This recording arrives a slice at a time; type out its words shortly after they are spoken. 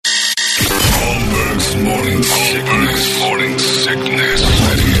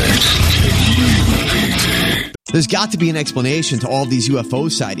There's got to be an explanation to all of these UFO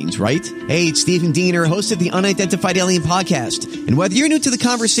sightings, right? Hey, it's Stephen Diener, host of the Unidentified Alien Podcast. And whether you're new to the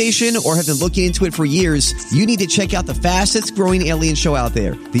conversation or have been looking into it for years, you need to check out the fastest growing alien show out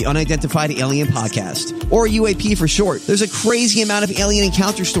there, the Unidentified Alien Podcast, or UAP for short. There's a crazy amount of alien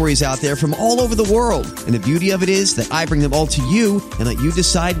encounter stories out there from all over the world. And the beauty of it is that I bring them all to you and let you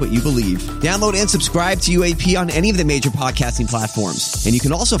decide what you believe. Download and subscribe to UAP on any of the major podcasting platforms. And you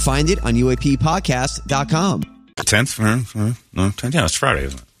can also find it on UAPpodcast.com. 10th? No, 10th? Yeah, it's Friday,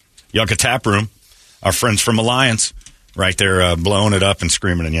 isn't it? Yucca Tap Room. Our friends from Alliance right there blowing it up and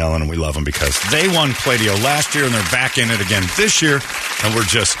screaming and yelling, and we love them because they won Play-Doh last year, and they're back in it again this year, and we're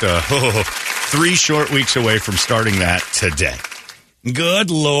just 3 short weeks away from starting that today.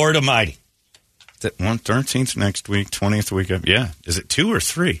 Good Lord Almighty. Is it 13th next week, 20th week? Yeah. Is it 2 or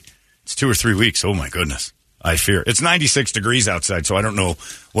 3? It's 2 or 3 weeks. Oh, my goodness. I fear. It's 96 degrees outside, so I don't know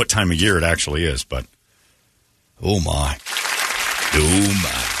what time of year it actually is, but oh, my.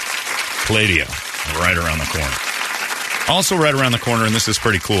 Play-Doh, right around the corner. Also right around the corner, and this is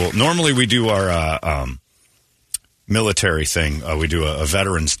pretty cool. Normally we do our military thing. We do a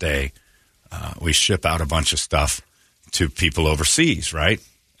Veterans Day. We ship out a bunch of stuff to people overseas, right?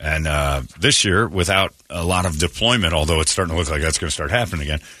 And this year, without a lot of deployment, although it's starting to look like that's going to start happening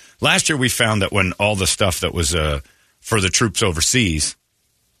again. Last year we found that when all the stuff that was for the troops overseas,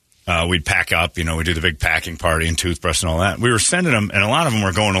 we'd pack up, we do the big packing party and toothbrush and all that. We were sending them, and a lot of them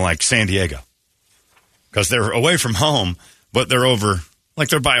were going to, like, San Diego. Because they're away from home, but they're over, like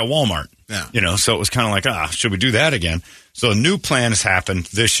they're by a Walmart. Yeah. So it was kind of like, should we do that again? So a new plan has happened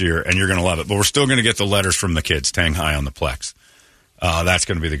this year, and you're going to love it. But we're still going to get the letters from the kids, Tang High on the Plex. That's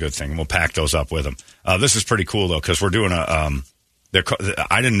going to be the good thing, and we'll pack those up with them. This is pretty cool, though, because we're doing I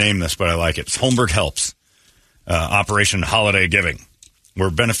didn't name this, but I like it. It's Holmberg Helps, Operation Holiday Giving. We're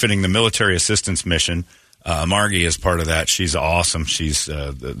benefiting the military assistance mission. Margie is part of that. She's awesome. She's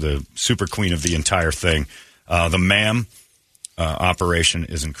the super queen of the entire thing. The MAM operation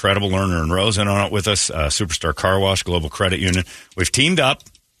is incredible. Lerner and Rosen on it with us. Superstar Car Wash, Global Credit Union. We've teamed up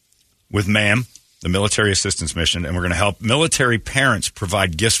with MAM, the military assistance mission, and we're going to help military parents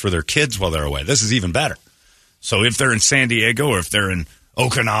provide gifts for their kids while they're away. This is even better. So if they're in San Diego or if they're in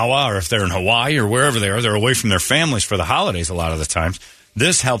Okinawa or if they're in Hawaii or wherever they are, they're away from their families for the holidays a lot of the times.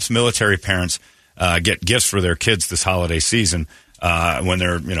 This helps military parents get gifts for their kids this holiday season when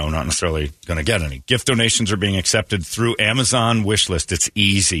they're, not necessarily going to get any. Gift donations are being accepted through Amazon Wishlist. It's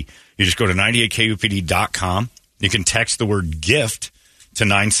easy. You just go to 98kupd.com. You can text the word gift to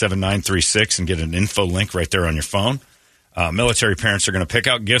 97936 and get an info link right there on your phone. Military parents are going to pick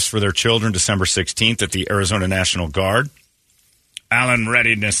out gifts for their children December 16th at the Arizona National Guard. Allen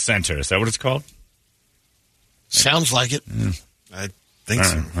Readiness Center. Is that what it's called? Sounds like it. I think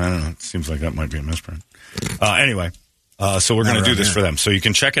so. I don't know. It seems like that might be a misprint. Anyway, so we're going to do this for them. So you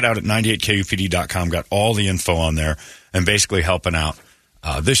can check it out at 98kupd.com. Got all the info on there and basically helping out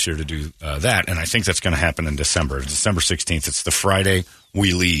this year to do that. And I think that's going to happen in December 16th. It's the Friday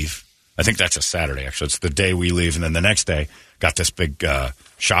we leave. I think that's a Saturday, actually. It's the day we leave. And then the next day, got this big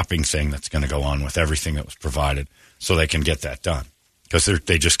shopping thing that's going to go on with everything that was provided so they can get that done. Because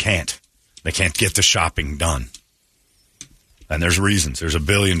they just can't. They can't get the shopping done. And there's reasons. There's a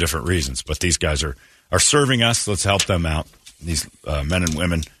billion different reasons. But these guys are serving us. Let's help them out. These men and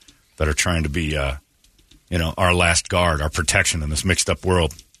women that are trying to be, our last guard, our protection in this mixed-up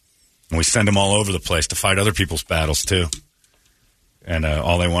world. And we send them all over the place to fight other people's battles, too. And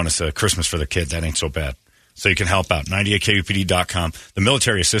all they want is a Christmas for their kid. That ain't so bad. So you can help out. 98kupd.com. The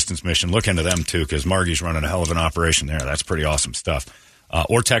military assistance mission, look into them, too, because Margie's running a hell of an operation there. That's pretty awesome stuff.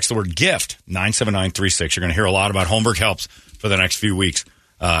 Or text the word GIFT, 97936. You're going to hear a lot about Holmberg Helps for the next few weeks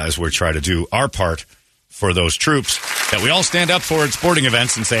as we try to do our part for those troops that we all stand up for at sporting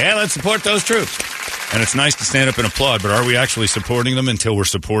events and say, hey, let's support those troops. And it's nice to stand up and applaud, but are we actually supporting them? Until we're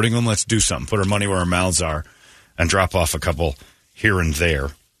supporting them, let's do something. Put our money where our mouths are and drop off a couple here and there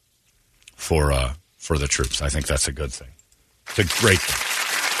for the troops. I think that's a good thing. It's a great thing.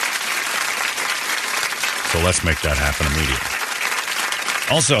 So let's make that happen immediately.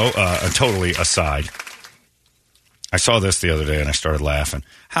 Also, totally aside, I saw this the other day and I started laughing.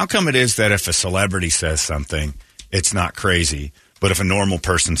 How come it is that if a celebrity says something, it's not crazy, but if a normal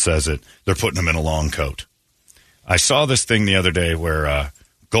person says it, they're putting them in a long coat? I saw this thing the other day where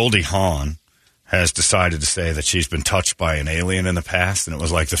Goldie Hawn has decided to say that she's been touched by an alien in the past, and it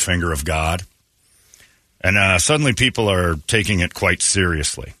was like the finger of God. And suddenly people are taking it quite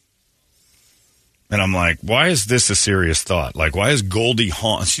seriously. And I'm like, why is this a serious thought? Like, why is Goldie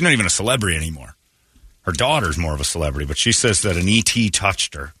Hawn? She's not even a celebrity anymore. Her daughter's more of a celebrity, but she says that an ET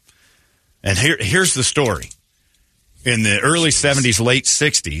touched her. And here's the story. in the early 70s, late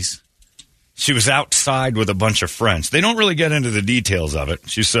 60s. She was outside with a bunch of friends. They don't really get into the details of it.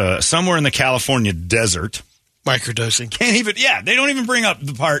 She's somewhere in the California desert. Microdosing. They don't even bring up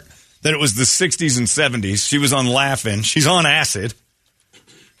the part that it was the 60s and 70s. She was on Laughing. She's on acid.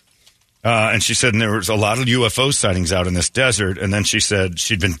 And she said there was a lot of UFO sightings out in this desert. And then she said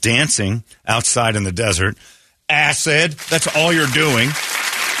she'd been dancing outside in the desert. Acid. That's all you're doing.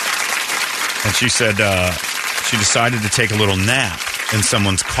 And she said she decided to take a little nap in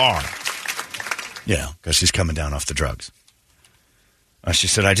someone's car. Because she's coming down off the drugs. She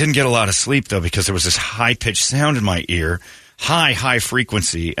said, I didn't get a lot of sleep, though, because there was this high-pitched sound in my ear, high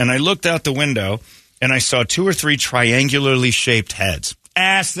frequency. And I looked out the window, and I saw 2 or 3 triangularly shaped heads.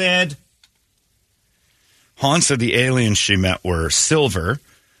 Acid. Hawn said the aliens she met were silver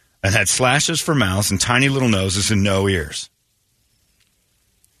and had slashes for mouths and tiny little noses and no ears.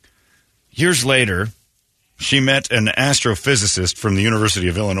 Years later, she met an astrophysicist from the University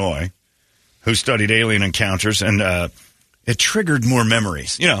of Illinois who studied alien encounters, and it triggered more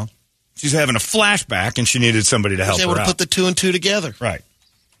memories. She's having a flashback, and she needed somebody to help her out. She was able to put the 2 and 2 together. Right.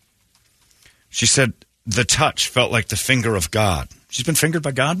 She said the touch felt like the finger of God. She's been fingered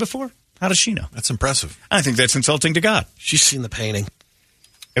by God before? How does she know? That's impressive. I think that's insulting to God. She's seen the painting.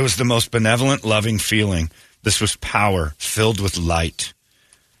 It was the most benevolent, loving feeling. This was power filled with light.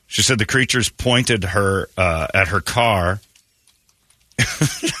 She said the creatures pointed her at her car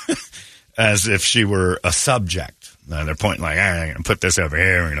as if she were a subject. They're pointing like, I'm going to put this over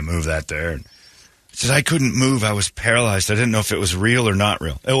here, we're going to move that there. And she said, I couldn't move. I was paralyzed. I didn't know if it was real or not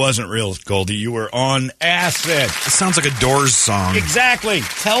real. It wasn't real, Goldie. You were on acid. It sounds like a Doors song. Exactly.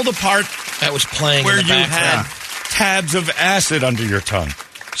 Tell the part that was playing where in the you background. had tabs of acid under your tongue.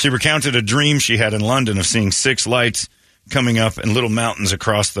 She recounted a dream she had in London of seeing 6 lights coming up and little mountains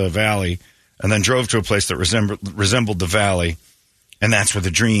across the valley, and then drove to a place that resembled the valley, and that's where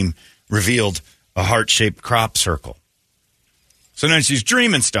the dream revealed a heart-shaped crop circle. So then she's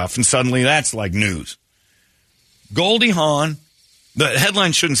dreaming stuff, and suddenly that's like news. Goldie Hawn, the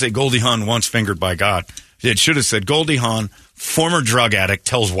headline shouldn't say Goldie Hawn once fingered by God. It should have said Goldie Hawn, former drug addict,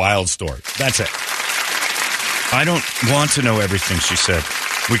 tells wild story. That's it. I don't want to know everything, she said.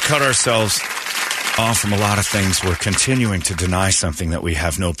 We cut ourselves off from a lot of things. We're continuing to deny something that we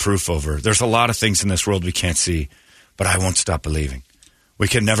have no proof over. There's a lot of things in this world we can't see, but I won't stop believing. We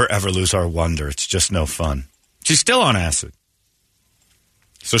can never, ever lose our wonder. It's just no fun. She's still on acid.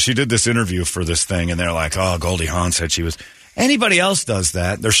 So she did this interview for this thing, and they're like, oh, Goldie Hawn said she was... Anybody else does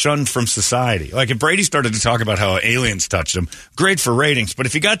that, they're shunned from society. Like if Brady started to talk about how aliens touched him, great for ratings, but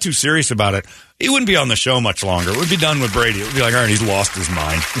if he got too serious about it, he wouldn't be on the show much longer. It would be done with Brady. It would be like, all right, he's lost his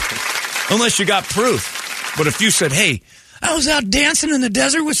mind. Unless you got proof. But if you said, hey, I was out dancing in the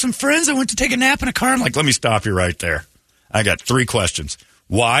desert with some friends, I went to take a nap in a car, I'm like, let me stop you right there. I got 3 questions.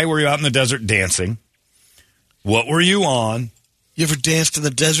 Why were you out in the desert dancing? What were you on? You ever danced in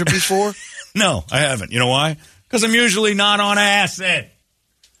the desert before? No, I haven't. You know why? Because I'm usually not on acid.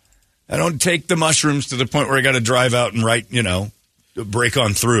 I don't take the mushrooms to the point where I got to drive out and break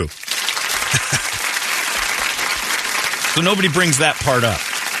on through. So nobody brings that part up.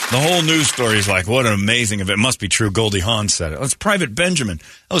 The whole news story is like, what an amazing event. It must be true. Goldie Hawn said it. That's Private Benjamin.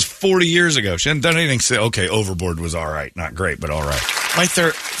 That was 40 years ago. She hadn't done anything to say, okay, Overboard was all right. Not great, but all right. My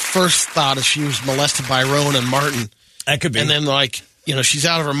first thought is she was molested by Rowan and Martin. That could be. And then, she's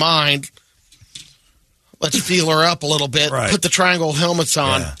out of her mind. Let's feel her up a little bit. Right. Put the triangle helmets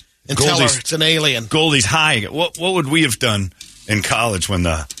on and tell her it's an alien. Goldie's high. What would we have done in college when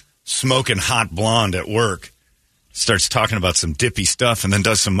the smoking hot blonde at work starts talking about some dippy stuff and then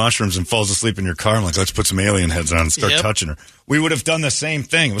does some mushrooms and falls asleep in your car and like, let's put some alien heads on and start touching her? We would have done the same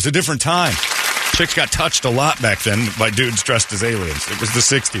thing. It was a different time. Chicks got touched a lot back then by dudes dressed as aliens. It was the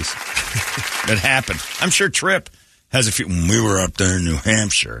 60s. It happened. I'm sure Tripp has a few. When we were up there in New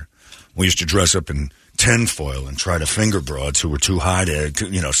Hampshire, we used to dress up in tinfoil and try to finger broads who were too high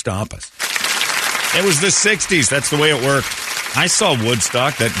to, stop us. It was the 60s. That's the way it worked. I saw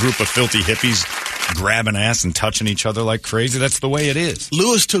Woodstock, that group of filthy hippies grabbing ass and touching each other like crazy. That's the way it is.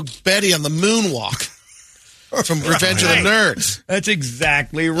 Lewis took Betty on the moonwalk from Revenge of the Nerds. That's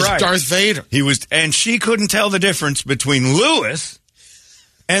exactly right. Darth Vader. And she couldn't tell the difference between Lewis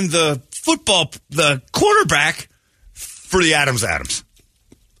and the quarterback for the Adams.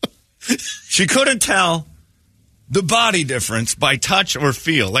 She couldn't tell the body difference by touch or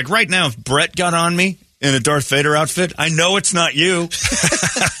feel. Like right now, if Brett got on me in a Darth Vader outfit, I know it's not you.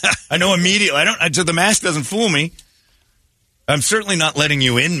 I know immediately. The mask doesn't fool me. I'm certainly not letting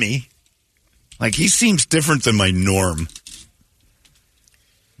you in me. Like, he seems different than my norm.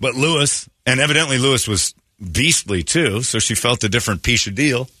 But Lewis, and evidently Lewis was beastly, too, so she felt a different piece of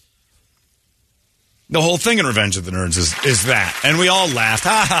deal. The whole thing in Revenge of the Nerds is that. And we all laughed.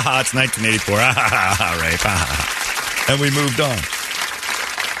 Ha, ha, ha, it's 1984. Ha, ha, ha, ha, rape. Ha, ha, ha. And we moved on.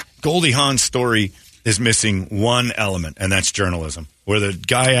 Goldie Hawn's story is missing one element, and that's journalism, where the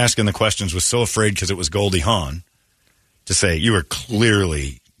guy asking the questions was so afraid because it was Goldie Hawn to say, you were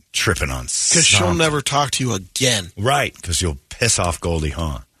clearly tripping on something. Because she'll never talk to you again. Right, because you'll piss off Goldie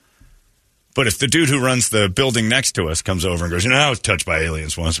Hawn. But if the dude who runs the building next to us comes over and goes, I was touched by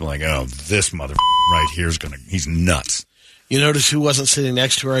aliens once, we're like, oh, this mother right here he's nuts. You notice who wasn't sitting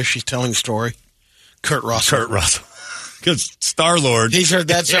next to her as she's telling the story? Kurt Russell. Kurt Russell. Because Star-Lord. He's heard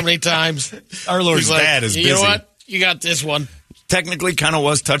that so many times. Star-Lord's dad is busy. You know what? You got this one. Technically kind of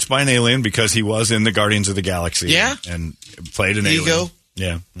was touched by an alien because he was in the Guardians of the Galaxy. Yeah. And played an alien. Ego.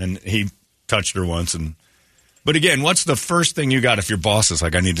 Yeah. And he touched her once. But again, what's the first thing you got if your boss is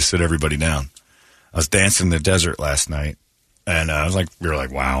like, I need to sit everybody down? I was dancing in the desert last night. And we were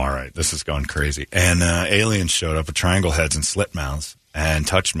like, wow, all right, this has gone crazy. And aliens showed up with triangle heads and slit mouths and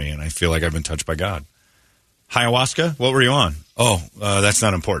touched me. And I feel like I've been touched by God. Ayahuasca? What were you on? Oh, that's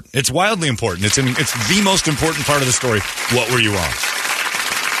not important. It's wildly important. It's the most important part of the story. What were you on?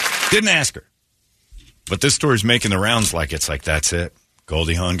 Didn't ask her. But this story's making the rounds like it's like, that's it.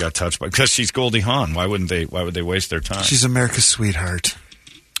 Goldie Hawn got touched by... Because she's Goldie Hawn. Why would they waste their time? She's America's sweetheart.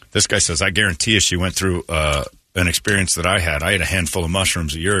 This guy says, I guarantee you she went through an experience that I had. I had a handful of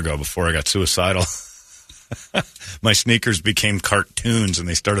mushrooms a year ago before I got suicidal. My sneakers became cartoons, and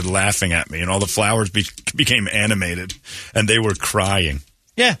they started laughing at me, and all the flowers became animated, and they were crying.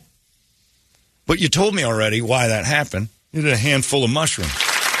 Yeah. But you told me already why that happened. You did a handful of mushrooms.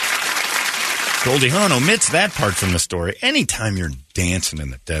 Goldie Hawn omits that part from the story. Anytime you're dancing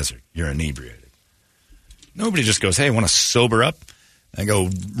in the desert, you're inebriated. Nobody just goes, hey, want to sober up? And go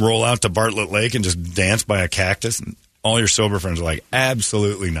roll out to Bartlett Lake and just dance by a cactus? And all your sober friends are like,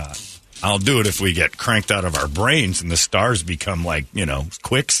 absolutely not. I'll do it if we get cranked out of our brains and the stars become like,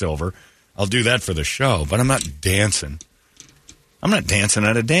 quicksilver. I'll do that for the show, but I'm not dancing. I'm not dancing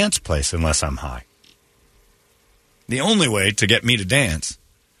at a dance place unless I'm high. The only way to get me to dance,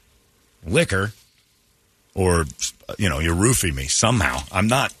 liquor, or, you roofie me somehow.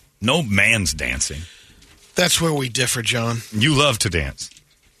 No man's dancing. That's where we differ, John. You love to dance.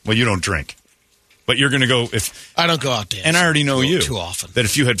 Well, you don't drink. But you're going to go if... I don't go out dancing. And I already know you. Too often. That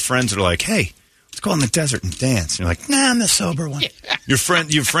if you had friends that are like, hey, let's go in the desert and dance. And you're like, nah, I'm the sober one. Yeah. Your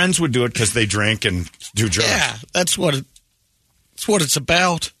friends would do it because they drink and do drugs. Yeah, that's what it's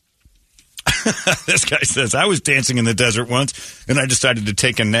about. This guy says, I was dancing in the desert once, and I decided to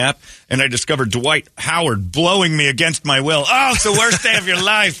take a nap, and I discovered Dwight Howard blowing me against my will. Oh, it's the worst day of your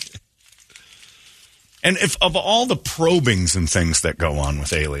life. And if of all the probings and things that go on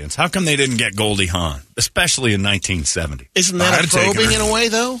with aliens, how come they didn't get Goldie Hawn, especially in 1970? Isn't that a probing in a way,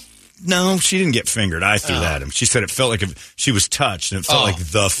 though? No, she didn't get fingered. I threw that at him. She said it felt like if she was touched, and it felt like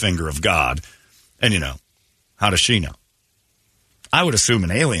the finger of God. And, how does she know? I would assume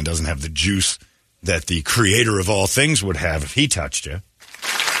an alien doesn't have the juice that the creator of all things would have if he touched you.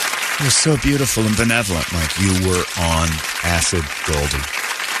 It was so beautiful and benevolent, like you were on acid, Goldie.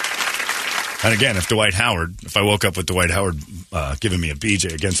 And again, if I woke up with Dwight Howard giving me a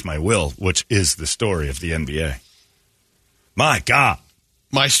BJ against my will, which is the story of the NBA. My God.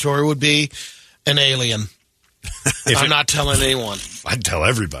 My story would be an alien. I'm not telling anyone. I'd tell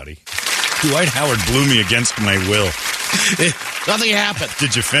everybody. Dwight Howard blew me against my will. Nothing happened.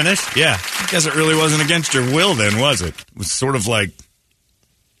 Did you finish? Yeah. I guess it really wasn't against your will then, was it? It was sort of like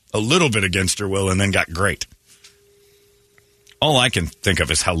a little bit against your will and then got great. All I can think of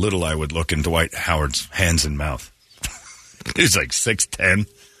is how little I would look in Dwight Howard's hands and mouth. He's like 6'10",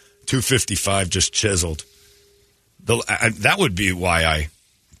 255, just chiseled. That would be why I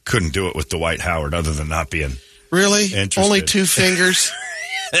couldn't do it with Dwight Howard, other than not being really interested. Only 2 fingers.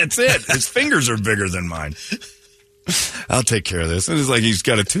 That's it. His fingers are bigger than mine. I'll take care of this. It's like he's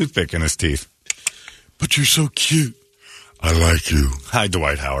got a toothpick in his teeth. But you're so cute. I like you. Hi,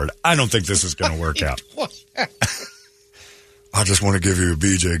 Dwight Howard. I don't think this is going to work out. I just want to give you a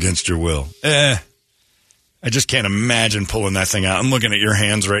BJ against your will. I just can't imagine pulling that thing out. I'm looking at your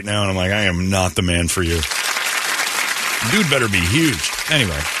hands right now, and I'm like, I am not the man for you. Dude better be huge.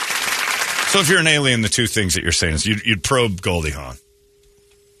 Anyway. So if you're an alien, the two things that you're saying is you'd probe Goldie Hawn.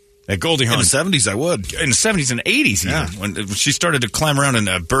 At Goldie Hawn. In the 70s, I would. In the 70s and 80s, even. Yeah. When she started to climb around in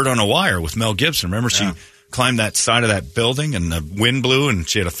a Bird on a Wire with Mel Gibson. Remember, she climbed that side of that building, and the wind blew, and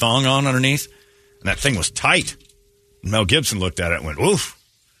she had a thong on underneath. And that thing was tight. Mel Gibson looked at it and went, oof,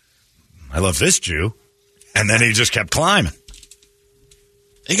 I love this Jew. And then he just kept climbing.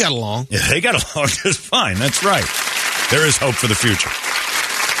 They got along. Yeah, they got along just fine. That's right. There is hope for the future.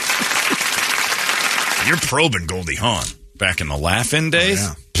 You're probing Goldie Hawn back in the laugh-in days.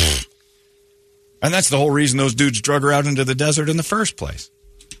 Oh, yeah. And that's the whole reason those dudes drug her out into the desert in the first place.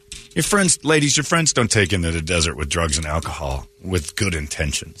 Your friends, ladies, your friends don't take into the desert with drugs and alcohol with good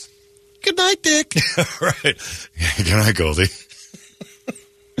intentions. Good night, Dick. Right. Good night, Goldie.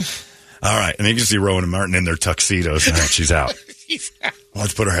 All right. And you can see Rowan and Martin in their tuxedos. All right, she's out. Well,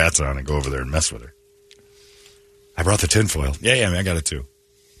 let's put our hats on and go over there and mess with her. I brought the tinfoil. Yeah, man, I got it too.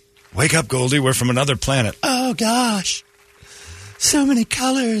 Wake up, Goldie. We're from another planet. Oh, gosh. So many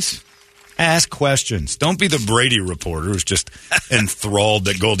colors. Ask questions. Don't be the Brady reporter who's just enthralled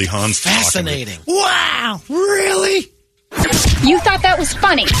that Goldie Hawn's fascinating. Wow, really? You thought that was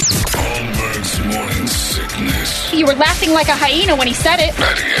funny. Holmberg's Morning Sickness. You were laughing like a hyena when he said it.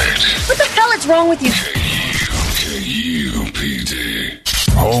 98. What the hell is wrong with you? KUPD.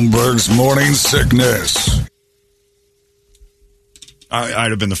 Holmberg's Morning Sickness.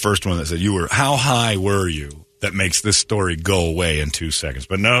 I'd have been the first one that said, how high were you that makes this story go away in 2 seconds?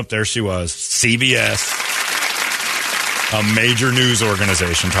 But nope, there she was. CBS, a major news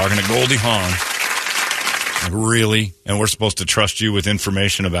organization, talking to Goldie Hawn. Like, really? And we're supposed to trust you with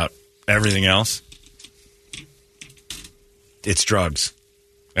information about everything else? It's drugs.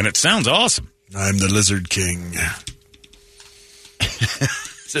 And it sounds awesome. I'm the Lizard King.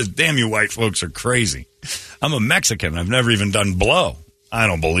 Says, damn, you white folks are crazy. I'm a Mexican. I've never even done blow. I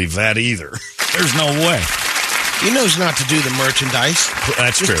don't believe that either. There's no way. He knows not to do the merchandise.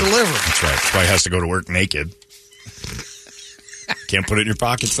 That's just true. Deliver. That's right. That's why he has to go to work naked. Can't put it in your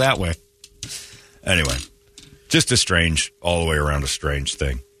pockets that way. Anyway, just all the way around a strange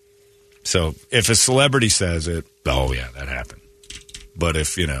thing. So if a celebrity says it, oh, yeah, that happened. But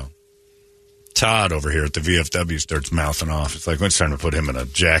if, Todd over here at the VFW starts mouthing off, it's like, well, it's time to put him in a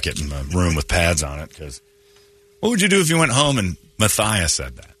jacket in a room with pads on it. Because what would you do if you went home and Matthias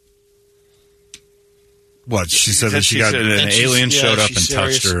said that? What? She said that she said an alien showed up and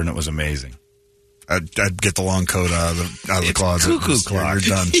serious. touched her, and it was amazing. I'd get the long coat out of the closet. Cuckoo clock.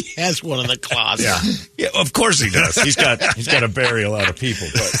 You're done. He has one in the closet. Yeah, of course he does. He's got to bury a lot of people,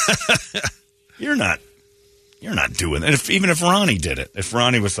 but you're not doing that. Even if Ronnie did it, if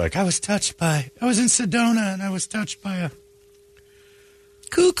Ronnie was like, I was in Sedona and I was touched by a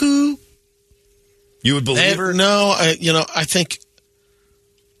cuckoo, you would believe her? No, I think.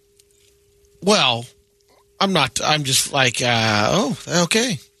 Well, I'm not. I'm just like,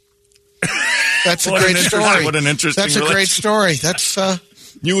 okay. That's a great story. What an interesting. That's a great story. That's.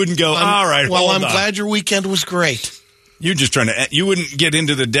 You wouldn't go. All right. Well, hold I'm on. glad your weekend was great. You're just trying to. You wouldn't get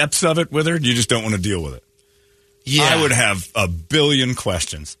into the depths of it with her. You just don't want to deal with it. Yeah, I would have a billion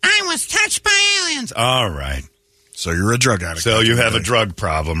questions. I was touched by aliens. All right. So you're a drug addict. So you have a drug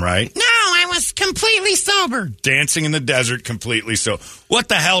problem, right? No, I was completely sober. Dancing in the desert completely so. What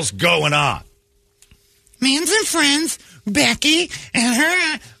the hell's going on? Me and some friends, Becky and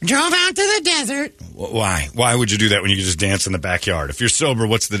her, drove out to the desert. Why? Why would you do that when you could just dance in the backyard? If you're sober,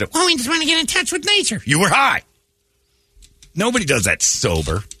 what's the... Well, we just want to get in touch with nature. You were high. Nobody does that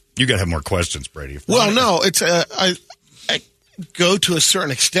sober. You got to have more questions, Brady. Well, no, it's I go to a certain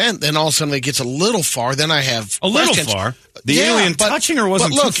extent, then all of a sudden it gets a little far. Then I have a little questions. far. The alien touching her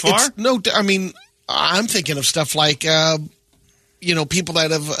wasn't look, too far. I mean, I'm thinking of stuff like people that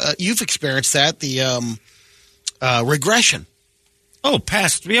have you've experienced that the regression. Oh,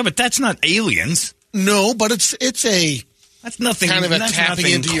 past. Yeah, but that's not aliens. No, but it's a. That's nothing. Kind of a that's tapping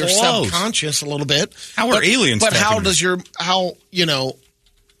into close. your subconscious a little bit. How are aliens? But how tapping does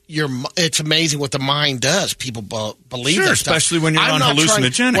it's amazing what the mind does. People believe sure, that stuff. Especially when you're on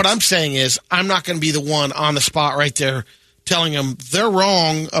hallucinogenics. What I'm saying is, I'm not going to be the one on the spot right there telling them they're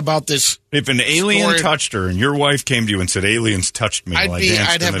wrong about this. If an alien story. Touched her and your wife came to you and said, aliens touched me while I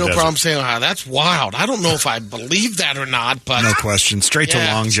danced I'd have in no the problem desert. saying, that's wild. I don't know if I believe that or not, but. No question. Straight to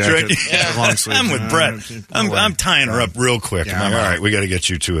long jacket. Long sleeve. I'm with Brett. I'm tying her up real quick. Yeah, I'm like, all right, we got to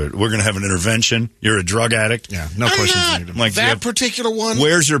get you to it. We're going to have an intervention. You're a drug addict. Yeah, no questions needed. I'm like, that particular one.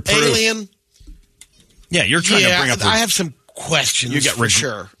 Where's your proof? Alien. Yeah, you're trying to bring up. I have some questions for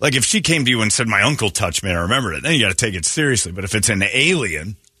sure. Like if she came to you and said, my uncle touched me and I remembered it, then you got to take it seriously. But if it's an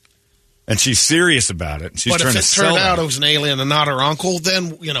alien and she's serious about it, and she's trying to sell if it turned out it was an alien and not her uncle, then,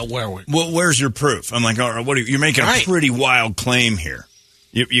 where would we? Well, where's your proof? I'm like, all right, you're making a pretty wild claim here.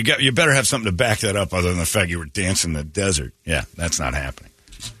 You better have something to back that up other than the fact you were dancing in the desert. Yeah, that's not happening.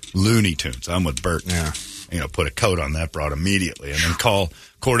 Looney Tunes. I'm with Bert. Yeah. Put a coat on that broad immediately and then call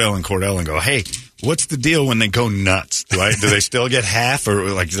Cordell and go, hey, what's the deal when they go nuts? Do they still get half or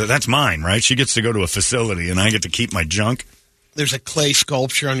like that's mine, right? She gets to go to a facility and I get to keep my junk. There's a clay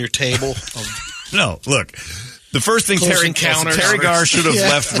sculpture on your table. Of No, look. The first thing Close Terry Encounters. Garr should have Yeah.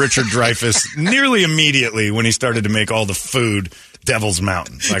 left Richard Dreyfuss nearly immediately when he started to make all the food Devil's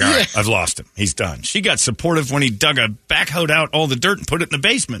Mountain. Like, all right, I've lost him. He's done. She got supportive when he dug a backhoe out all the dirt and put it in the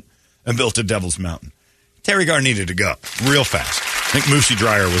basement and built a Devil's Mountain. Terry Garr needed to go real fast. I think Moosey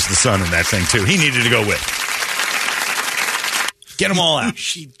Dryer was the son in that thing, too. He needed to go with. Get them all out.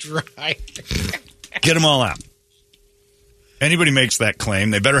 she dry. Get them all out. Anybody makes that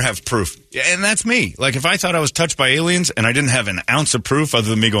claim, they better have proof. And that's me. Like, if I thought I was touched by aliens and I didn't have an ounce of proof other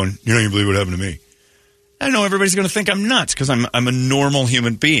than me going, you don't even believe what happened to me, I know everybody's going to think I'm nuts because I'm a normal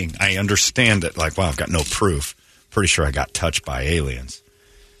human being. I understand it. Like, wow, I've got no proof. Pretty sure I got touched by aliens.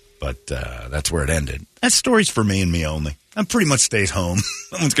 But that's where it ended. That story's for me and me only. I pretty much stays home.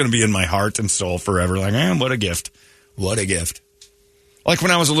 Someone's going to be in my heart and soul forever. Like, what a gift. What a gift. Like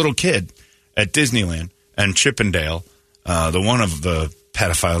when I was a little kid at Disneyland and Chippendale, the one of the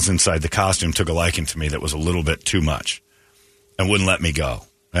pedophiles inside the costume took a liking to me that was a little bit too much and wouldn't let me go.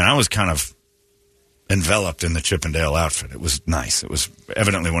 And I was kind of enveloped in the Chippendale outfit. It was nice. It was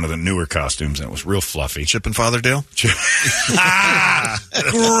evidently one of the newer costumes, and it was real fluffy. Chip and Fatherdale?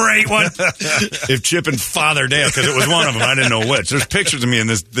 Great one. If Chip and Father Dale, because it was one of them. I didn't know which. There's pictures of me, and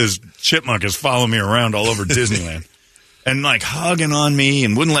this chipmunk is following me around all over Disneyland. And, like, hugging on me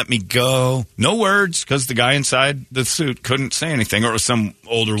and wouldn't let me go. No words, because the guy inside the suit couldn't say anything. Or it was some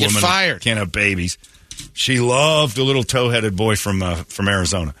older Get woman fired. who can't have babies. She loved a little toe-headed boy from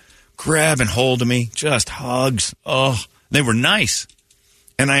Arizona. Grabbing hold of me, just hugs. Oh, they were nice.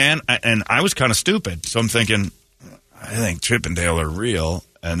 And I was kind of stupid. So I'm thinking, I think Chip and Dale are real,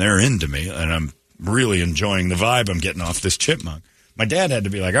 and they're into me, and I'm really enjoying the vibe I'm getting off this chipmunk. My dad had to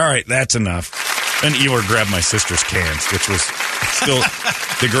be like, all right, that's enough. And Eeyore grabbed my sister's cans, which was still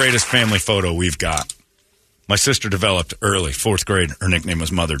the greatest family photo we've got. My sister developed early, 4th grade. Her nickname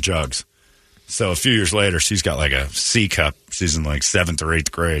was Mother Jugs. So a few years later, she's got like a C cup. She's in like 7th or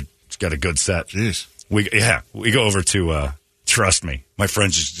 8th grade. She's got a good set. Jeez. We go over to Trust Me. My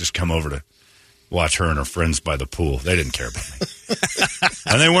friends just come over to watch her and her friends by the pool. They didn't care about me.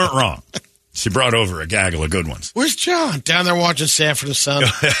 And they weren't wrong. She brought over a gaggle of good ones. Where's John? Down there watching Sanford and Son.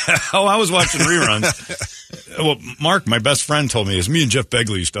 Oh, I was watching reruns. Well, Mark, my best friend, told me, me and Jeff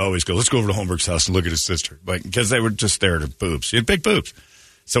Begley used to always go, let's go over to Holmberg's house and look at his sister. Because they would just stare at her boobs. She had big boobs.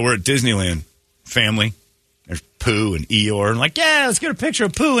 So we're at Disneyland, family. There's Pooh and Eeyore. And like, yeah, let's get a picture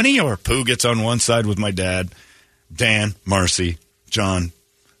of Pooh and Eeyore. Pooh gets on one side with my dad. Dan, Marcy, John,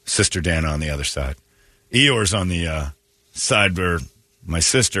 sister Dan on the other side. Eeyore's on the side where my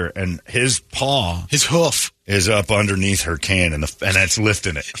sister, and his paw, his hoof, is up underneath her can, and that's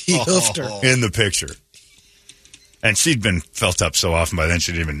lifting it. He hoofed her in the picture. And she'd been felt up so often by then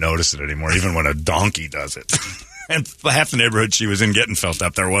she didn't even notice it anymore, even when a donkey does it. And half the neighborhood she was in getting felt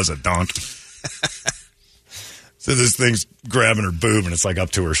up, there was a donkey. So this thing's grabbing her boob, and it's like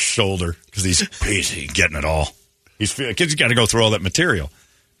up to her shoulder because he's getting it all. He's got to go through all that material,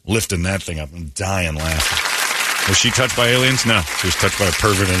 lifting that thing up and dying laughing. Was she touched by aliens? No. She was touched by a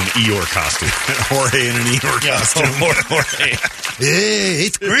pervert in an Eeyore costume. Jorge in an Eeyore costume. Jorge. Hey,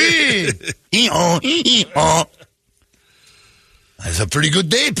 it's green. Eeyore. That's a pretty good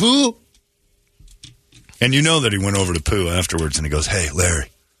day, Pooh. And you know that he went over to Pooh afterwards and he goes, hey,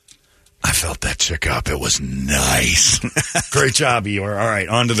 Larry, I felt that chick up. It was nice. Great job, Eeyore. All right,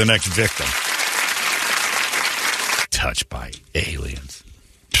 on to the next victim. Touched by aliens.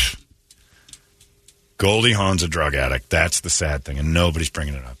 Goldie Hawn's a drug addict. That's the sad thing, and nobody's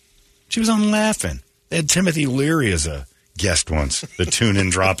bringing it up. She was on Laughing. They had Timothy Leary as a guest once, the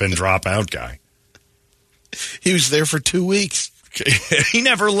tune-in, drop-in, drop-out guy. He was there for 2 weeks. He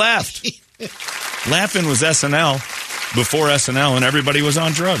never left. Laughing was SNL before SNL, and everybody was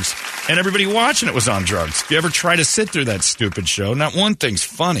on drugs. And everybody watching it was on drugs. If you ever try to sit through that stupid show, not one thing's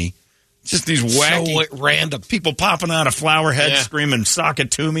funny. It's just these wacky, random people popping out of flower heads screaming, sock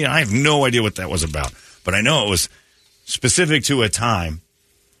it to me. I have no idea what that was about. But I know it was specific to a time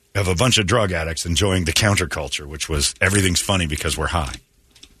of a bunch of drug addicts enjoying the counterculture, which was everything's funny because we're high.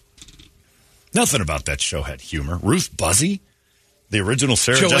 Nothing about that show had humor. Ruth Buzzy, the original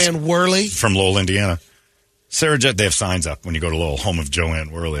Sarah Joanne Worley from Lowell, Indiana. Sarah Jessica, they have signs up when you go to Lowell, home of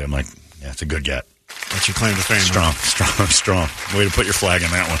Joanne Worley. I'm like, yeah, it's a good get. That's your claim to fame. Strong. Way to put your flag in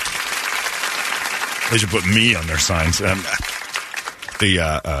that one. They should put me on their signs.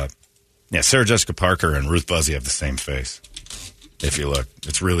 Sarah Jessica Parker and Ruth Buzzy have the same face. If you look,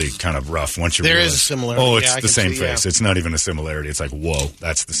 it's really kind of rough. Once you realize, is a similarity. Oh, it's I the same see, face. It's not even a similarity. It's like, whoa,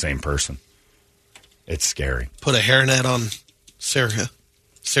 that's the same person. It's scary. Put a hairnet on Sarah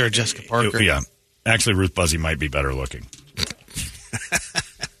Jessica Parker. Yeah. Actually, Ruth Buzzy might be better looking.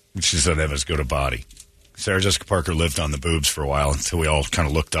 She said that was go to body. Sarah Jessica Parker lived on the boobs for a while until we all kind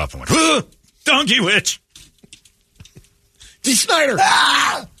of looked up and went, donkey witch! D. Snyder!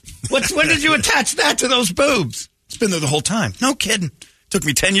 Ah! When did you attach that to those boobs? It's been there the whole time. No kidding. Took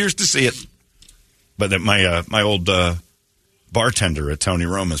me 10 years to see it. But that my old bartender at Tony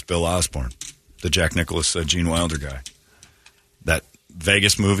Roma's, Bill Osborne, the Jack Nicklaus, Gene Wilder guy. That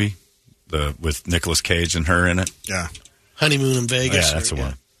Vegas movie with Nicolas Cage and her in it. Yeah. Honeymoon in Vegas. Yeah, that's the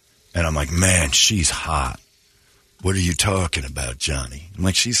one. And I'm like, man, she's hot. What are you talking about, Johnny? I'm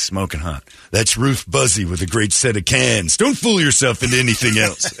like, she's smoking hot. That's Ruth Buzzy with a great set of cans. Don't fool yourself into anything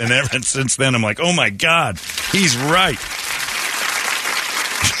else. And ever since then, I'm like, oh, my God, he's right.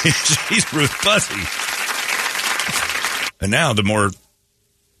 She's Ruth Buzzy. And now the more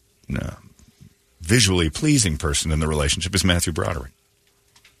visually pleasing person in the relationship is Matthew Broderick.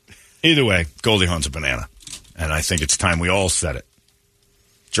 Either way, Goldie Hawn's a banana. And I think it's time we all said it.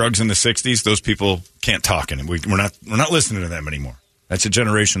 Drugs in the 60s, those people can't talk anymore. We're not listening to them anymore. That's a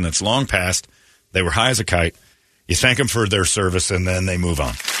generation that's long past. They were high as a kite. You thank them for their service, and then they move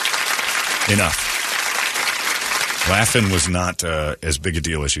on. Enough. Laughing was not as big a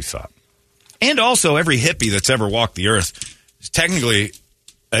deal as you thought. And also, every hippie that's ever walked the earth technically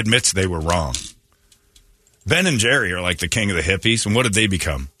admits they were wrong. Ben and Jerry are like the king of the hippies, and what did they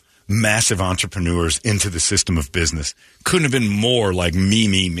become? Massive entrepreneurs into the system of business. Couldn't have been more like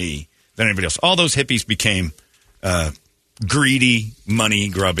me than anybody else. All those hippies became greedy,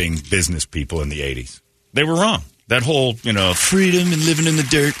 money-grubbing business people in the 80s. They were wrong. That whole, freedom and living in the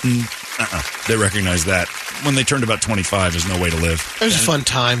dirt, and they recognized that. When they turned about 25, there's no way to live. It was a fun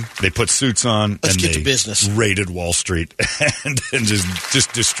time. They put suits on. Let's and get they to business. Raided Wall Street and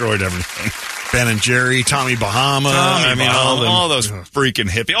just destroyed everything. Ben and Jerry, Tommy Bahama. All those freaking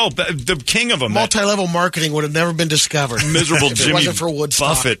hippies. Oh, the king of them. Multi-level marketing would have never been discovered. Miserable if Jimmy it wasn't for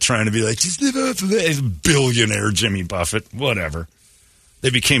Woodstock. Buffett trying to be like, just live off of that. Billionaire Jimmy Buffett. Whatever. They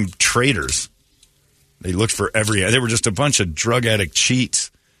became traitors. They looked for they were just a bunch of drug addict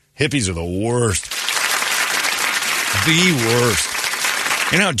cheats. Hippies are the worst. The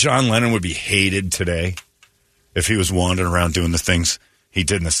worst. You know how John Lennon would be hated today if he was wandering around doing the things he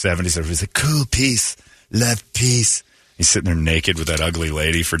did in the 70s? Everybody's like, cool, peace, love, peace. He's sitting there naked with that ugly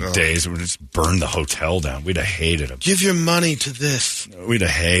lady for days. We'd just burn the hotel down. We'd have hated him. Give your money to this. We'd have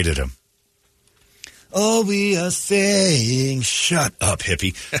hated him. All we are saying, shut up,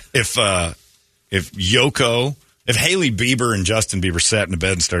 hippie. If Hailey Bieber and Justin Bieber sat in the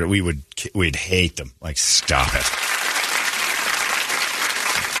bed and started, we'd hate them. Like, stop it.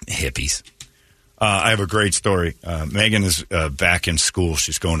 Hippies. I have a great story. Megan is back in school.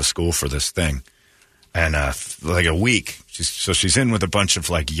 She's going to school for this thing. And like a week. She's in with a bunch of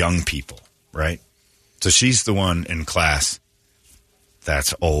like young people, right? So she's the one in class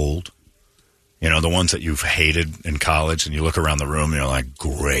that's old. The ones that you've hated in college, and you look around the room and you're like,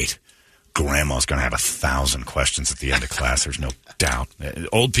 great. Grandma's going to have 1,000 questions at the end of class. There's no doubt.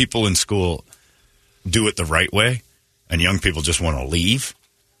 Old people in school do it the right way, and young people just want to leave.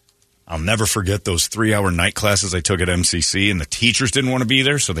 I'll never forget those 3-hour night classes I took at MCC, and the teachers didn't want to be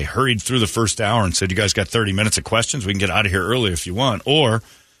there, so they hurried through the first hour and said, you guys got 30 minutes of questions? We can get out of here early if you want, or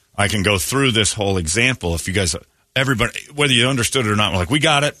I can go through this whole example if you guys, everybody, whether you understood it or not, we're like, we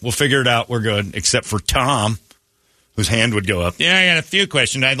got it, we'll figure it out, we're good, except for Tom, whose hand would go up. Yeah, I got a few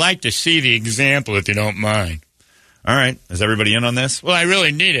questions. I'd like to see the example if you don't mind. All right, is everybody in on this? Well, I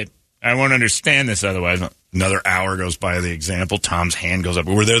really need it. I won't understand this otherwise. Another hour goes by of the example. Tom's hand goes up.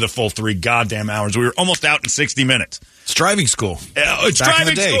 We were there the full 3 goddamn hours. We were almost out in 60 minutes. It's driving school. It's Back driving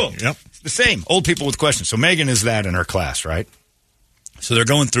in the day. school. Yep. It's the same. Old people with questions. So Megan is that in her class, right? So they're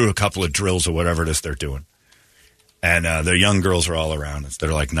going through a couple of drills or whatever it is they're doing. And their young girls are all around.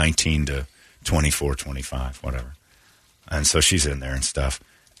 They're like 19 to 24, 25, whatever. And so she's in there and stuff.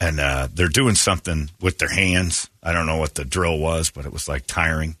 And they're doing something with their hands. I don't know what the drill was, but it was like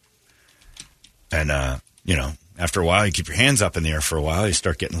tiring. And, after a while, you keep your hands up in the air for a while. You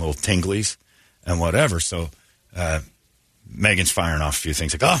start getting little tinglies and whatever. So Megan's firing off a few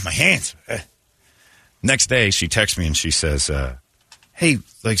things like, oh, my hands. Next day, she texts me and she says, hey,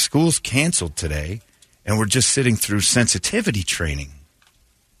 like school's canceled today, and we're just sitting through sensitivity training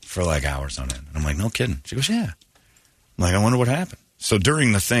for like hours on end. And I'm like, no kidding. She goes, yeah. I'm like, I wonder what happened. So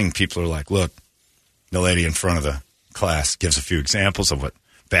during the thing, people are like, look, the lady in front of the class gives a few examples of what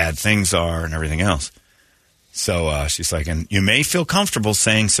bad things are and everything else. So she's like, and you may feel comfortable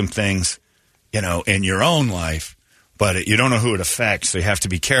saying some things, in your own life, but you don't know who it affects, so you have to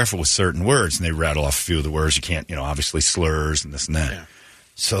be careful with certain words. And they rattle off a few of the words. You can't, obviously slurs and this and that. Yeah.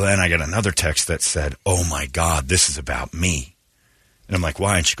 So then I got another text that said, oh, my God, this is about me. And I'm like,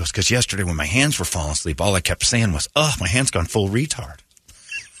 why? And she goes, because yesterday when my hands were falling asleep, all I kept saying was, my hand's gone full retard.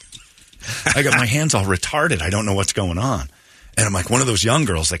 I got my hands all retarded. I don't know what's going on. And I'm like, one of those young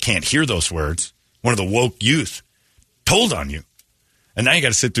girls that can't hear those words, one of the woke youth, told on you. And now you got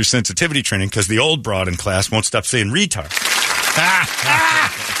to sit through sensitivity training because the old broad in class won't stop saying retard.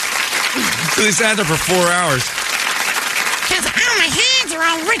 So they sat there for 4 hours. Because my hands are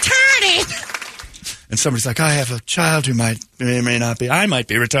all retarded. And somebody's like, I have a child who may not be. I might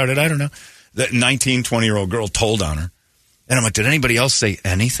be retarded. I don't know. That 19, 20-year-old girl told on her. And I'm like, did anybody else say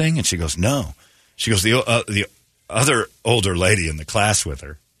anything? And she goes, no. She goes, the other older lady in the class with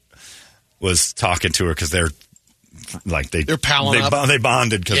her was talking to her because they're palling up. They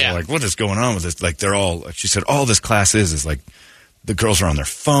bonded because they're like, what is going on with this? Like, they're all, she said, all this class is like, the girls are on their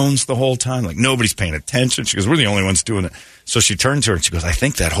phones the whole time. Like, nobody's paying attention. She goes, we're the only ones doing it. So she turned to her and she goes, I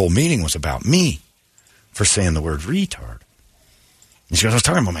think that whole meeting was about me for saying the word retard. And she goes, I was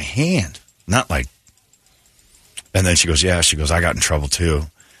talking about my hand, not like. And then she goes, yeah. She goes, I got in trouble too.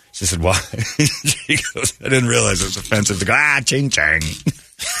 She said, why? She goes, I didn't realize it was offensive to go, ching chang.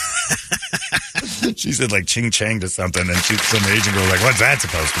 She said like ching chang to something, and some Asian girl was like, what's that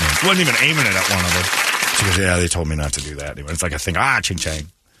supposed to mean? She wasn't even aiming it at one of them. She goes, yeah, they told me not to do that. Anyway, it's like a thing, ching chang.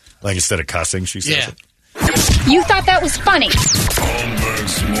 Like instead of cussing, she says it. You thought that was funny.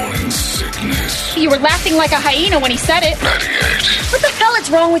 Holmberg's Morning Sickness. You were laughing like a hyena when he said it. 98. What the hell is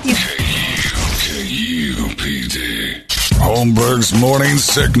wrong with you? KUPD. Holmberg's Morning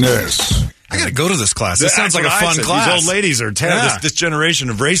Sickness. I got to go to this class. This sounds like a fun class. These old ladies are terrible. This generation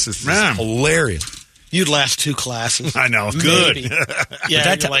of racists is hilarious. You'd last 2 classes. I know. Good.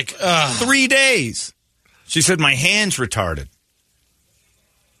 Yeah, you're like, 3 days. She said, my hand's retarded.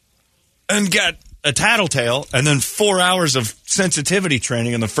 And got a tattletale, and then 4 hours of sensitivity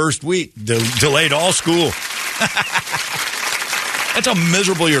training in the first week. Delayed all school. That's how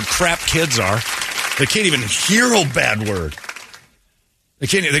miserable your crap kids are. They can't even hear a bad word.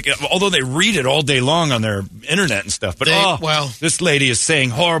 Although they read it all day long on their internet and stuff. But, this lady is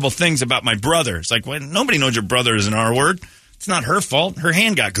saying horrible things about my brother. It's like, well, nobody knows your brother is an R word. It's not her fault. Her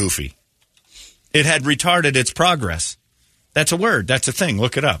hand got goofy. It had retarded its progress. That's a word. That's a thing.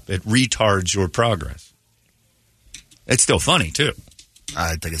 Look it up. It retards your progress. It's still funny, too.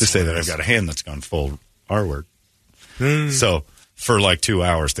 I think it's to say that I've got a hand that's gone full R word. So for like 2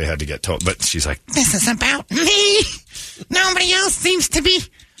 hours, they had to get told. But she's like, this is about me. Nobody else seems to be.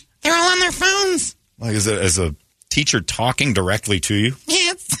 They're all on their phones. Like, is a teacher talking directly to you?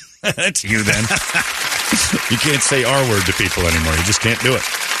 Yes. That's you then. You can't say R word to people anymore. You just can't do it.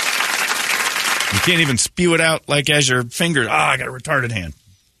 You can't even spew it out like as your finger. I got a retarded hand.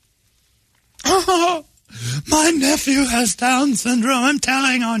 Oh, my nephew has Down syndrome. I'm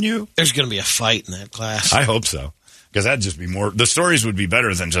telling on you. There's going to be a fight in that class. I hope so. Because that'd just be more. The stories would be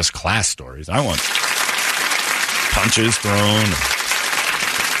better than just class stories. I want punches thrown.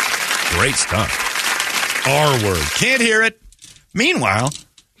 Great stuff. R word. Can't hear it. Meanwhile,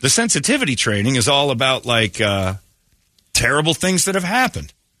 the sensitivity training is all about like terrible things that have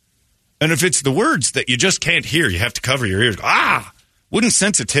happened. And if it's the words that you just can't hear, you have to cover your ears. Wouldn't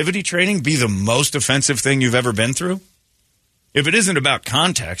sensitivity training be the most offensive thing you've ever been through? If it isn't about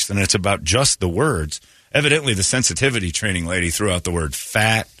context and it's about just the words, evidently the sensitivity training lady threw out the word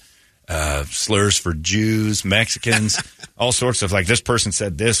fat, slurs for Jews, Mexicans, all sorts of like this person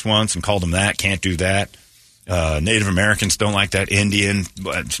said this once and called them that, can't do that. Native Americans don't like that. Indian,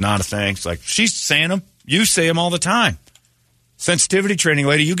 but it's not a thing. It's like she's saying them. You say them all the time. Sensitivity training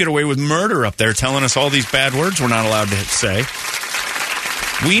lady, you get away with murder up there telling us all these bad words we're not allowed to say.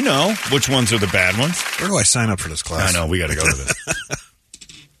 We know which ones are the bad ones. Where do I sign up for this class? I know, we got to go to this.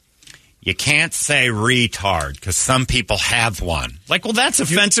 You can't say retard because some people have one. Like, well, that's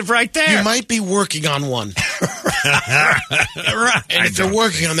offensive right there. You might be working on one. Right. And if you're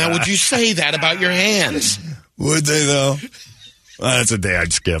working on that, would you say that about your hands? Would they, though? Well, that's a day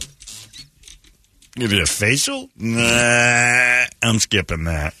I'd skip. Give you a facial? Nah, I'm skipping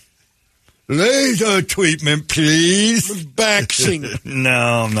that. Laser treatment, please. Waxing.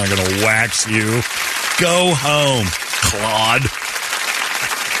 No, I'm not going to wax you. Go home, Claude.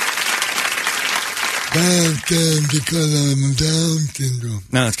 Because I'm Down syndrome.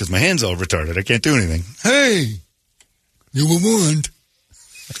 No, it's because my hand's all retarded. I can't do anything. Hey, you were warned.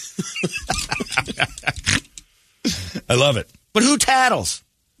 I love it. But who tattles?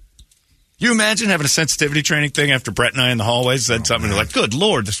 You imagine having a sensitivity training thing after Brett and I in the hallways said something and you're like, good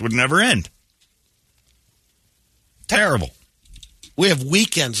Lord, this would never end. Terrible. We have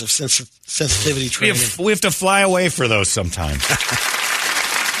weekends of sensitivity training. We have to fly away for those sometimes.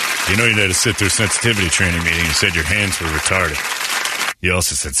 You know you had to sit through a sensitivity training meeting and said your hands were retarded. You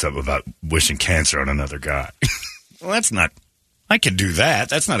also said something about wishing cancer on another guy. Well, that's not... I can do that.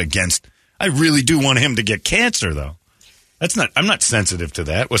 That's not against... I really do want him to get cancer, though. That's not... I'm not sensitive to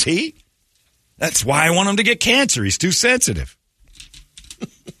that. Was he? That's why I want him to get cancer. He's too sensitive.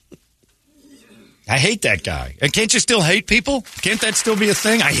 I hate that guy. And can't you still hate people? Can't that still be a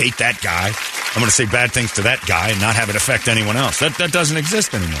thing? I hate that guy. I'm going to say bad things to that guy and not have it affect anyone else. That doesn't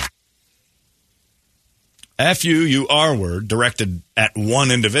exist anymore. F-U, you R-word, directed at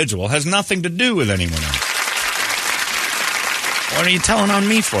one individual, has nothing to do with anyone else. What are you telling on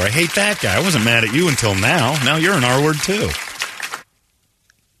me for? I hate that guy. I wasn't mad at you until now. Now you're an R-word, too.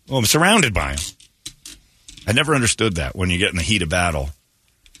 Well, I'm surrounded by him. I never understood that when you get in the heat of battle.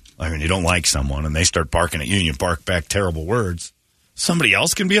 I mean, you don't like someone, and they start barking at you, and you bark back terrible words. Somebody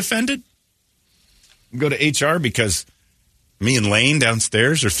else can be offended? Go to HR because me and Lane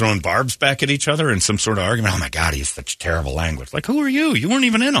downstairs are throwing barbs back at each other in some sort of argument. Oh, my God, he has such terrible language. Like, who are you? You weren't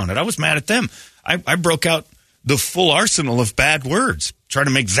even in on it. I was mad at them. I broke out the full arsenal of bad words, trying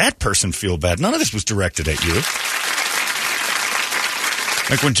to make that person feel bad. None of this was directed at you.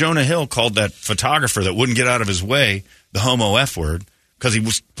 Like when Jonah Hill called that photographer that wouldn't get out of his way the homo F word, because he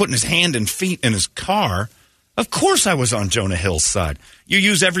was putting his hand and feet in his car. Of course I was on Jonah Hill's side. You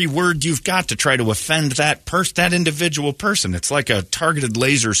use every word you've got to try to offend that individual person. It's like a targeted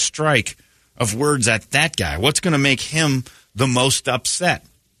laser strike of words at that guy. What's going to make him the most upset?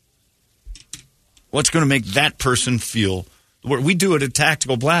 What's going to make that person feel... We do it at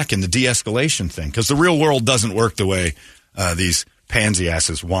Tactical Black in the de-escalation thing, because the real world doesn't work the way these pansy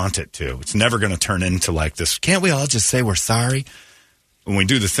asses want it to. It's never going to turn into like this, can't we all just say we're sorry? When we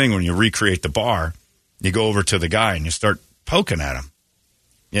do the thing, when you recreate the bar, you go over to the guy and you start poking at him.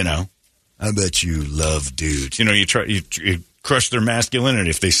 You know, I bet you love dudes. You know, you crush their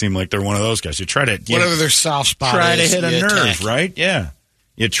masculinity if they seem like they're one of those guys. You try to... Whatever their soft spot try is. Try to hit a nerve, attack. right? Yeah.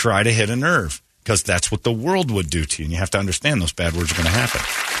 You try to hit a nerve because that's what the world would do to you. And you have to understand those bad words are going to happen.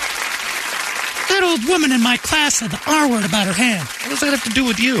 That old woman in my class said the R word about her hand. What does that have to do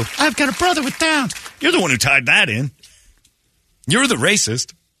with you? I've got a brother with Downs. You're the one who tied that in. You're the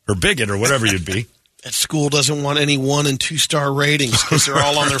racist or bigot or whatever you'd be. That school doesn't want any 1- and 2-star ratings because they're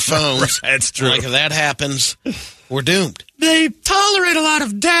all on their phones. That's true. Like if that happens, we're doomed. They tolerate a lot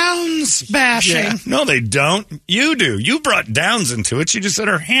of Downs bashing. Yeah. No, they don't. You do. You brought Downs into it. She just said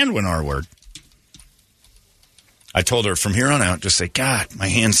her hand went R-word. I told her from here on out, just say, God, my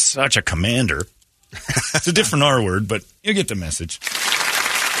hand's such a commander. It's a different R-word, but you get the message.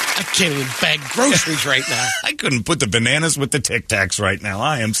 I can't even bag groceries right now. I couldn't put the bananas with the Tic Tacs right now.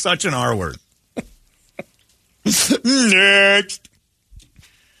 I am such an R-word. Next.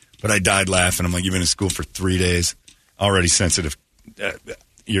 But I died laughing. I'm like, you've been in school for 3 days. Already sensitive.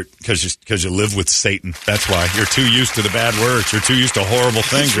 Because you live with Satan. That's why. You're too used to the bad words. You're too used to horrible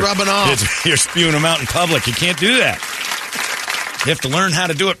things. It's rubbing off. You're spewing them out in public. You can't do that. You have to learn how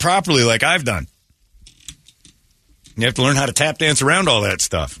to do it properly like I've done. You have to learn how to tap dance around all that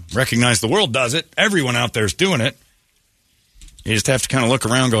stuff. Recognize the world does it. Everyone out there's doing it. You just have to kind of look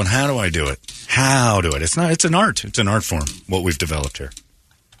around going, how do I do it? How do it? It's an art. It's an art form, what we've developed here.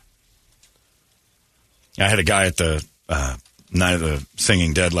 I had a guy at the Night of the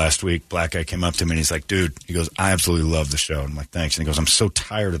Singing Dead last week. Black guy came up to me and he's like, dude, he goes, I absolutely love the show. And I'm like, thanks. And he goes, I'm so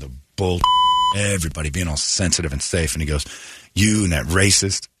tired of the bull, everybody being all sensitive and safe. And he goes, you and that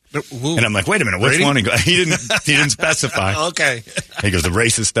racist. Ooh. And I'm like, wait a minute, which one? He didn't specify. Okay. He goes, the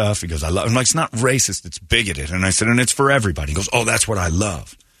racist stuff. He goes, I'm like, it's not racist, it's bigoted. And I said, and it's for everybody. He goes, oh, that's what I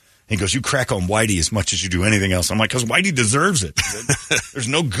love. He goes, you crack on Whitey as much as you do anything else. I'm like, because Whitey deserves it. There's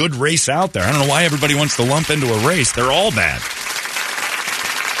no good race out there. I don't know why everybody wants to lump into a race. They're all bad.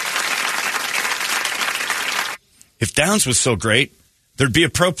 If Downs was so great, there'd be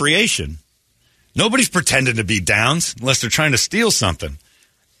appropriation. Nobody's pretending to be Downs unless they're trying to steal something.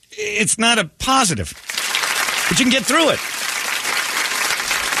 It's not a positive, but you can get through it.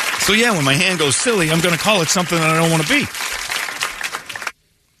 So yeah, when my hand goes silly, I'm going to call it something that I don't want to be.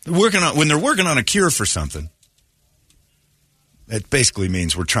 When they're working on a cure for something, it basically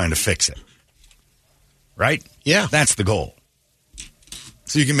means we're trying to fix it. Right? Yeah. That's the goal.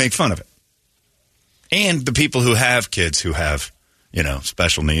 So you can make fun of it. And the people who have kids who have,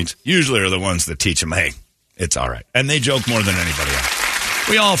 special needs usually are the ones that teach them, hey, it's all right. And they joke more than anybody else.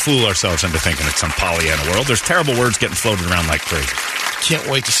 We all fool ourselves into thinking it's some Pollyanna world. There's terrible words getting floated around like crazy. Can't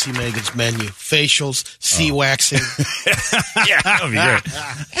wait to see Megan's menu. Facials, waxing. Yeah, that would be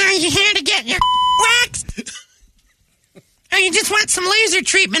great. Are you here to get your waxed? Or you just want some laser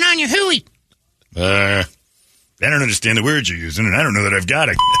treatment on your hooey? I don't understand the words you're using, and I don't know that I've got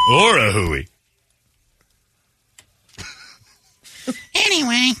a or a hooey.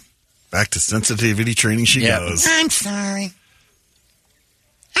 Anyway, Back to sensitivity training she goes. I'm sorry.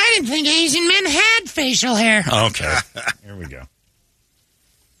 I didn't think Asian men had facial hair. Okay. Here we go.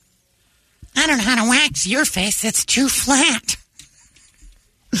 I don't know how to wax your face. It's too flat.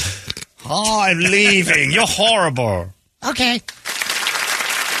 Oh, I'm leaving. You're horrible. Okay.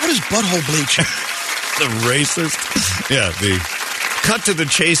 What is butthole bleach? The racist. Yeah, the cut to the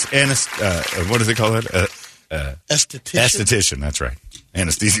chase what do they call it? Esthetician. Esthetician, that's right.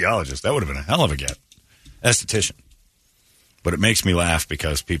 Anesthesiologist. That would have been a hell of a get. Esthetician. But it makes me laugh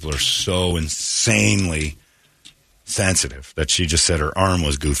because people are so insanely sensitive that she just said her arm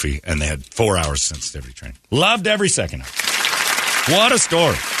was goofy and they had 4 hours of sensitivity training. Loved every second of it. What a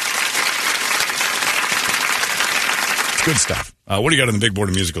story. It's good stuff. What do you got on the big board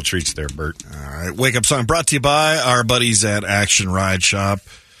of musical treats there, Bert? All right. Wake Up Song brought to you by our buddies at Action Ride Shop.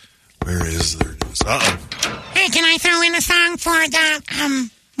 Where is their news? Uh-oh. Hey, can I throw in a song for the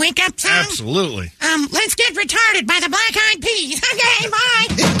wake up song? Absolutely. Let's Get Retarded by the Black Eyed Peas. Okay, bye.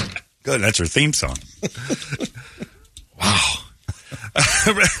 Good, that's her theme song. Wow.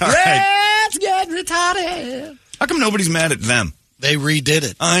 All right. Let's get retarded. How come nobody's mad at them? They redid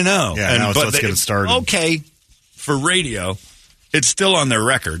it. I know. Yeah, now let's get it started. Okay, for radio, it's still on their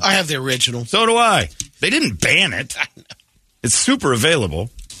record. I have the original. So do I. They didn't ban it. It's super available.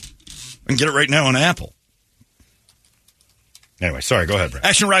 I can get it right now on Apple. Anyway, sorry, go ahead, Brad.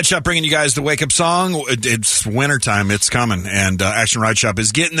 Action Ride Shop bringing you guys the Wake Up Song. It's wintertime. It's coming. And Action Ride Shop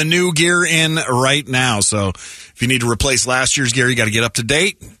is getting the new gear in right now. So if you need to replace last year's gear, you got to get up to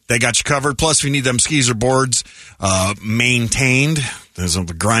date. They got you covered. Plus, if you need them skis or boards maintained, there's the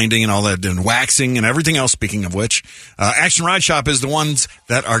grinding and all that, and waxing and everything else, speaking of which, Action Ride Shop is the ones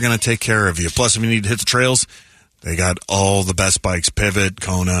that are going to take care of you. Plus, if you need to hit the trails, they got all the best bikes, Pivot,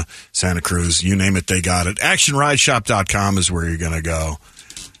 Kona, Santa Cruz, you name it, they got it. ActionRideShop.com is where you're going to go.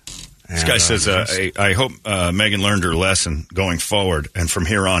 This guy says, I hope Megan learned her lesson going forward and from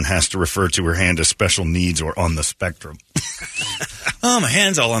here on has to refer to her hand as special needs or on the spectrum. Oh, my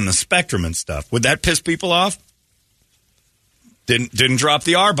hand's all on the spectrum and stuff. Would that piss people off? Didn't drop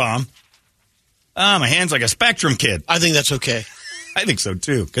the R-bomb. Ah, my hand's like a spectrum kid. I think that's okay. I think so,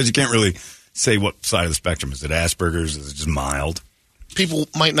 too, because you can't really say what side of the spectrum. Is it Asperger's? Is it just mild? People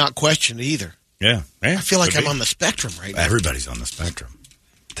might not question it either. Yeah. I feel like I'm on the spectrum right now. Everybody's on the spectrum.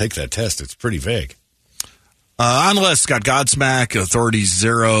 Take that test. It's pretty vague. On the list, got Godsmack, Authority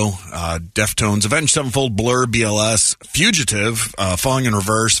Zero, Deftones, Avenged Sevenfold, Blur, BLS, Fugitive, Falling in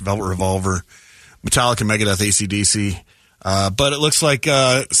Reverse, Velvet Revolver, Metallica, Megadeth, AC/DC. But it looks like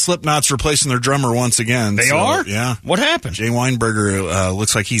Slipknot's replacing their drummer once again. They are? Yeah. What happened? Jay Weinberger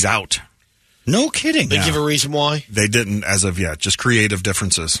looks like he's out. No kidding. They give a reason why? They didn't as of yet. Just creative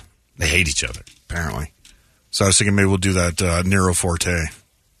differences. They hate each other. Apparently. So I was thinking maybe we'll do that Nero Forte.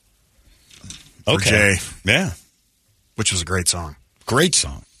 For Okay. Jay. Yeah. Which was a great song. Great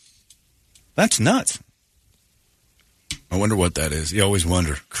song. That's nuts. I wonder what that is. You always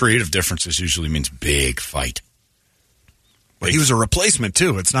wonder. Creative differences usually means big fight. But he was a replacement,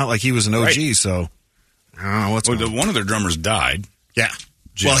 too. It's not like he was an OG, Right. so I don't know what's going on. One of their drummers died. Yeah.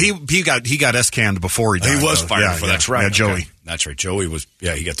 Jim. Well, he got S-canned before he died. He was though. fired Yeah, for yeah. that's right. Yeah, Okay. Joey. That's right. Joey was.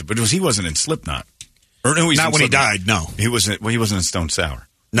 Yeah, he got the. But he wasn't in Slipknot. Or no, he's Not in when he Slipknot. died, no. He wasn't. Well, he wasn't in Stone Sour.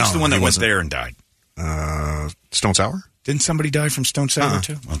 No, Who's the one he that went wasn't. there and died? Stone Sour? Didn't somebody die from Stone Sour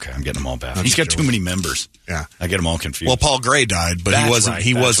too? Okay, I'm getting them all back. He's got too many members. Yeah. I get them all confused. Well, Paul Gray died, but That's he wasn't. right.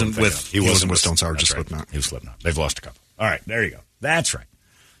 He That's wasn't what I'm with. thinking of. He wasn't with Stone Sour. That's Just right. Slipknot. He was Slipknot. They've lost a couple. All right, there you go. That's right.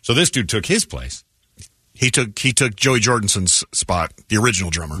 So this dude took his place. He took Joey Jordenson's spot, the original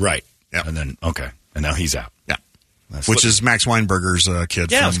drummer. Right. Yeah. And then and now he's out. Yeah. That's Which is Max Weinberger's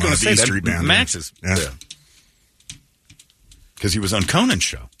kid I was from going the to say E that. Street Band. Max's. Yeah. Because he was on Conan's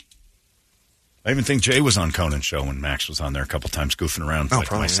show. I even think Jay was on Conan's show when Max was on there a couple times goofing around. Oh, Like,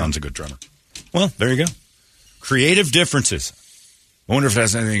 probably, my son's a good drummer. Well, there you go. Creative differences. I wonder if it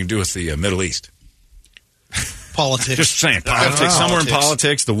has anything to do with the Middle East. Politics. Just saying. Politics. Somewhere in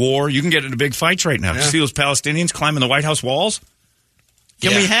politics, the war. You can get into big fights right now. Yeah. You see those Palestinians climbing the White House walls?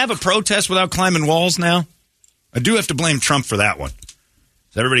 Can we have a protest without climbing walls now? I do have to blame Trump for that one.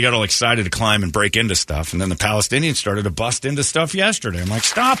 Everybody got all excited to climb and break into stuff, and then the Palestinians started to bust into stuff yesterday. I'm like,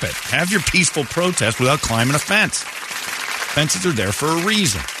 stop it. Have your peaceful protest without climbing a fence. Fences are there for a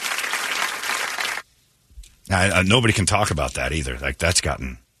reason. Nobody can talk about that either. Like, that's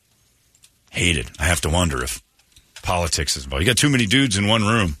gotten hated. I have to wonder if politics is involved. You got too many dudes in one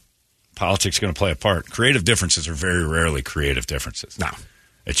room. Politics is going to play a part. Creative differences are very rarely creative differences. No.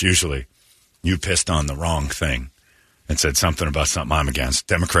 It's usually you pissed on the wrong thing and said something about something I'm against.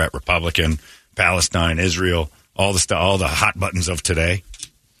 Democrat, Republican, Palestine, Israel, all the hot buttons of today.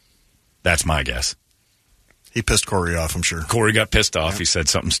 That's my guess. He pissed Corey off, I'm sure. Corey got pissed off. He said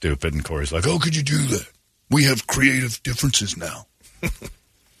something stupid, and Corey's like, How could you do that? We have creative differences now.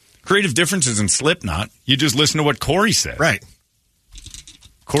 creative differences in Slipknot. You just listen to what Corey said. Right.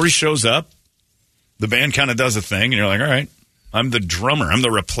 Corey shows up. The band kind of does a thing, and you're like, all right, I'm the drummer. I'm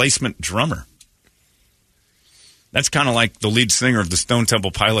the replacement drummer. That's kind of like the lead singer of the Stone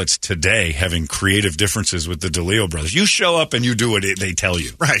Temple Pilots today having creative differences with the DeLeo brothers. You show up and you do what they tell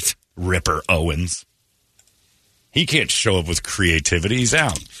you. Right. Ripper Owens. He can't show up with creativity. He's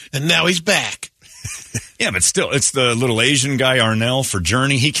out. And now he's back. Yeah, but still, it's the little Asian guy, Arnell, for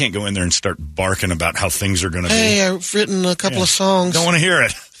Journey. He can't go in there and start barking about how things are going to be. Hey, I've written a couple of songs. Don't want to hear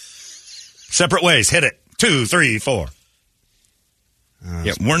it. Separate ways. Hit it. 2, 3, 4.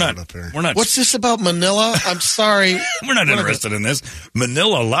 Yeah, we're not. What's this about Manila? I'm sorry. We're not interested in this.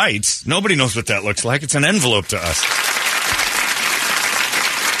 Manila Lights. Nobody knows what that looks like. It's an envelope to us.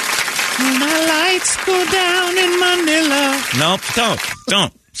 My lights go down in Manila. Nope,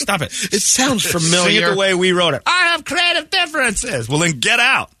 don't. Stop it. It sounds familiar. Sing it the way we wrote it. I have creative differences. Well, then get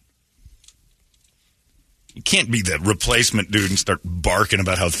out. You can't be the replacement dude and start barking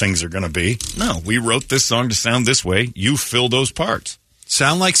about how things are going to be. No, we wrote this song to sound this way. You fill those parts.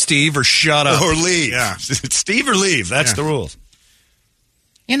 Sound like Steve or shut up. Or leave. Yeah. Steve or leave. That's the rules.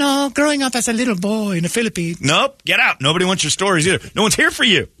 You know, growing up as a little boy in the Philippines. Nope, get out. Nobody wants your stories either. No one's here for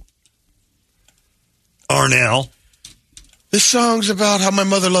you. Arnell. This song's about how my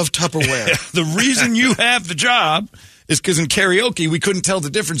mother loved Tupperware. The reason you have the job is because in karaoke, we couldn't tell the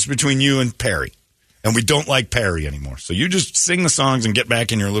difference between you and Perry. And we don't like Perry anymore. So you just sing the songs and get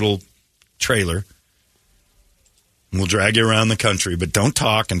back in your little trailer. And we'll drag you around the country. But don't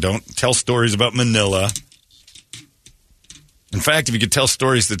talk and don't tell stories about Manila. In fact, if you could tell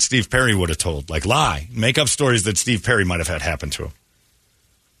stories that Steve Perry would have told, like lie, make up stories that Steve Perry might have had happen to him.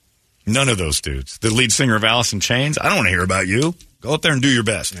 None of those dudes. The lead singer of Alice in Chains, I don't want to hear about you. Go out there and do your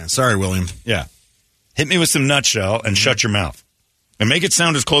best. Yeah, sorry, William. Yeah. Hit me with some nutshell and shut your mouth. And make it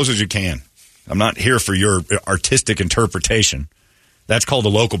sound as close as you can. I'm not here for your artistic interpretation. That's called a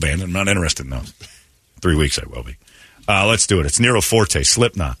local band. I'm not interested in those. 3 weeks I will be. Let's do it. It's Nero Forte,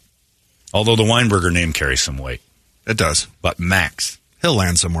 Slipknot. Although the Weinberger name carries some weight. It does. But Max. He'll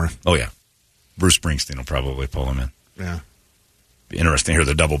land somewhere. Oh, yeah. Bruce Springsteen will probably pull him in. Yeah. Be interesting to hear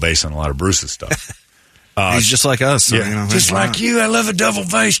the double bass on a lot of Bruce's stuff. He's just like us. So, yeah. you know, just like you, I love a double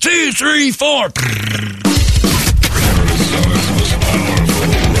bass. 2, 3, 4.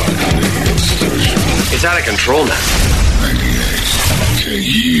 It's out of control now. 98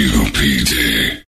 KUPD.